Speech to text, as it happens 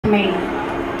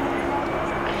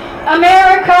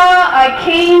America, I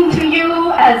came to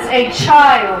you as a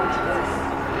child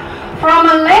from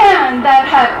a land that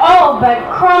had all but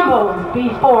crumbled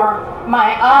before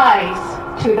my eyes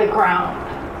to the ground.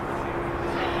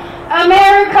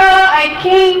 America, I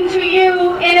came to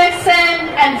you innocent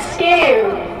and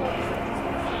scared.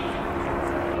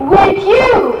 With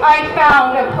you, I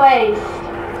found a place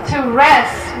to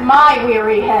rest my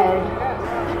weary head.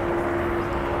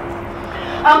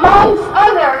 Amongst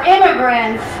other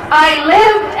immigrants, I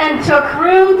lived and took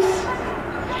roots.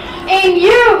 In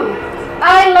you,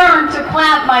 I learned to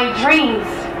plant my dreams,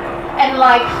 and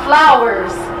like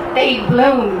flowers, they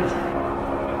bloomed.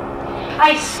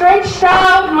 I stretched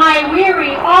out my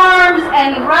weary arms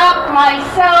and wrapped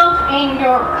myself in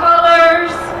your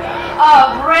colors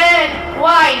of red,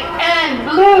 white, and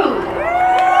blue.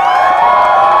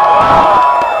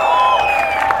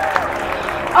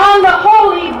 On the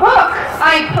holy book,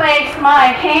 I placed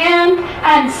my hand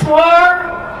and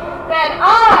swore that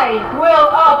I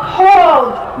will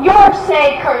uphold your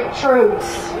sacred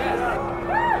truths.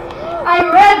 I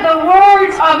read the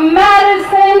words of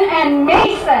Madison and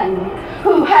Mason,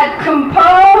 who had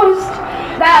composed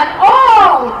that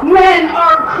all men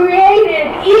are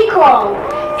created equal.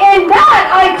 In that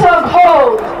I took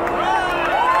hold.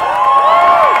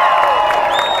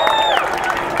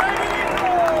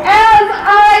 As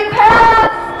I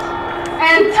passed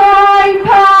and time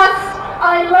passed,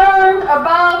 I learned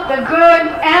about the good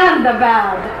and the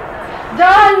bad,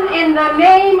 done in the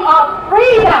name of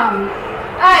freedom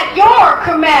at your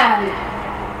command.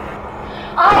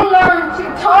 I learned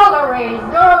to tolerate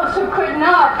those who could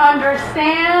not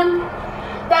understand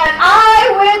that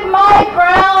I, with my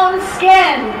brown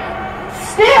skin,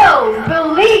 still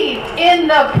believed in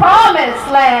the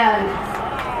promised land.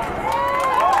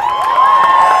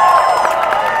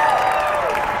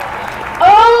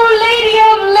 Oh, Lady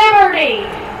of Liberty,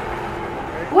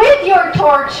 with your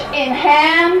torch in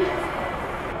hand,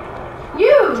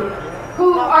 you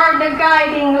who are the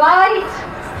guiding light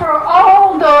for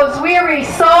all those weary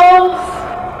souls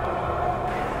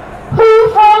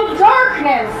who from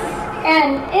darkness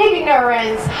and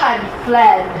ignorance had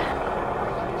fled.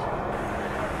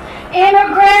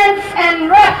 Immigrants and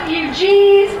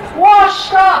refugees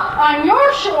washed up on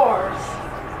your shores.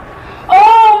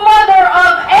 Oh, Mother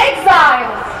of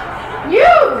exiles,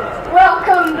 you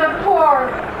welcomed the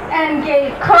poor and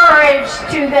gave courage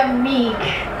to the meek.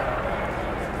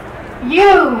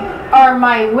 You are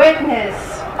my witness,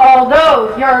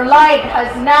 although your light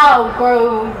has now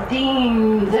grown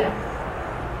dimmed.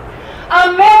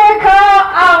 America,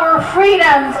 our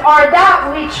freedoms are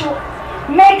that which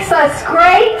makes us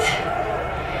great.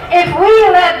 If we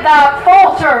let that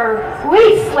falter,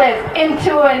 we slip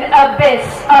into an abyss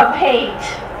of hate.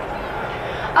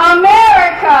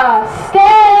 America,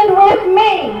 stand with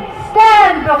me.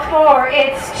 Stand before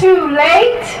it's too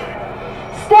late.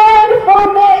 Stand for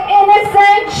the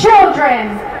innocent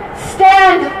children.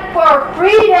 Stand for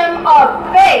freedom of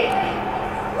faith.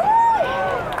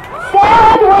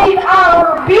 Stand with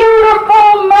our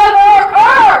beautiful Mother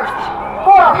Earth,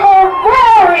 for her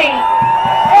very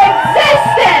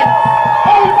existence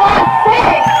is at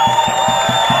stake.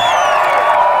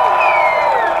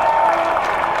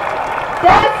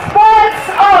 Despots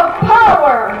of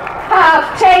power have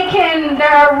taken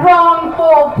their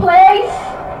wrongful place.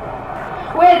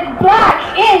 With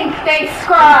black ink they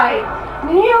scribe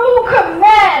new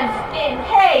commands in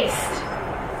haste.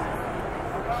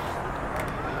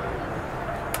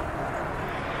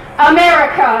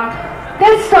 America,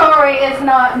 this story is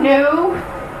not new.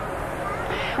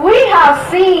 We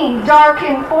have seen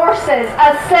darkened forces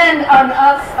ascend on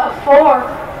us afore.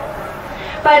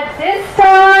 But this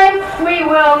time we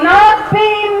will not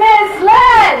be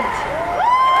misled.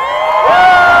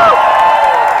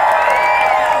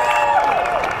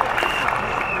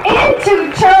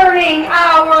 Into turning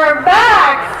our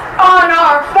backs on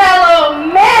our fellow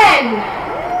men.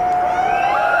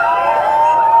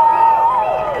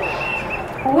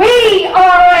 We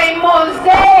are a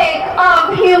mosaic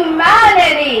of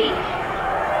humanity.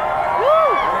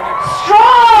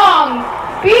 Strong,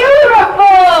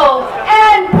 beautiful,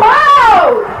 and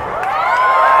proud.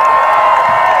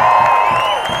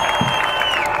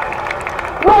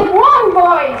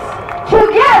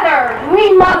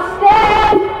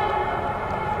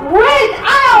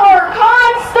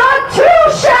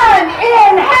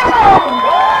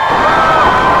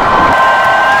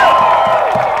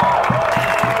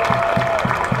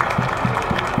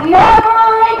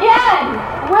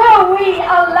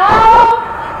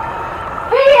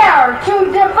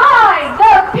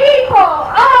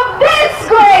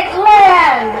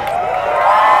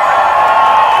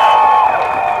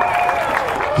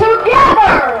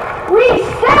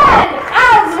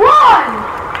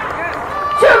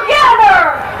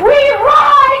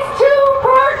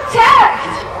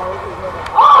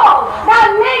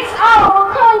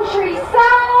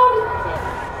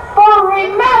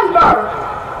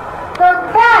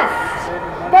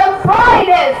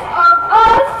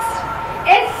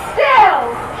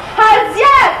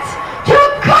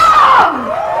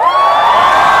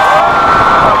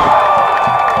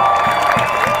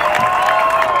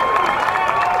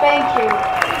 Thank you.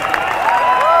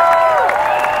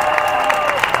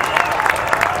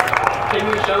 Can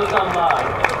you show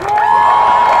some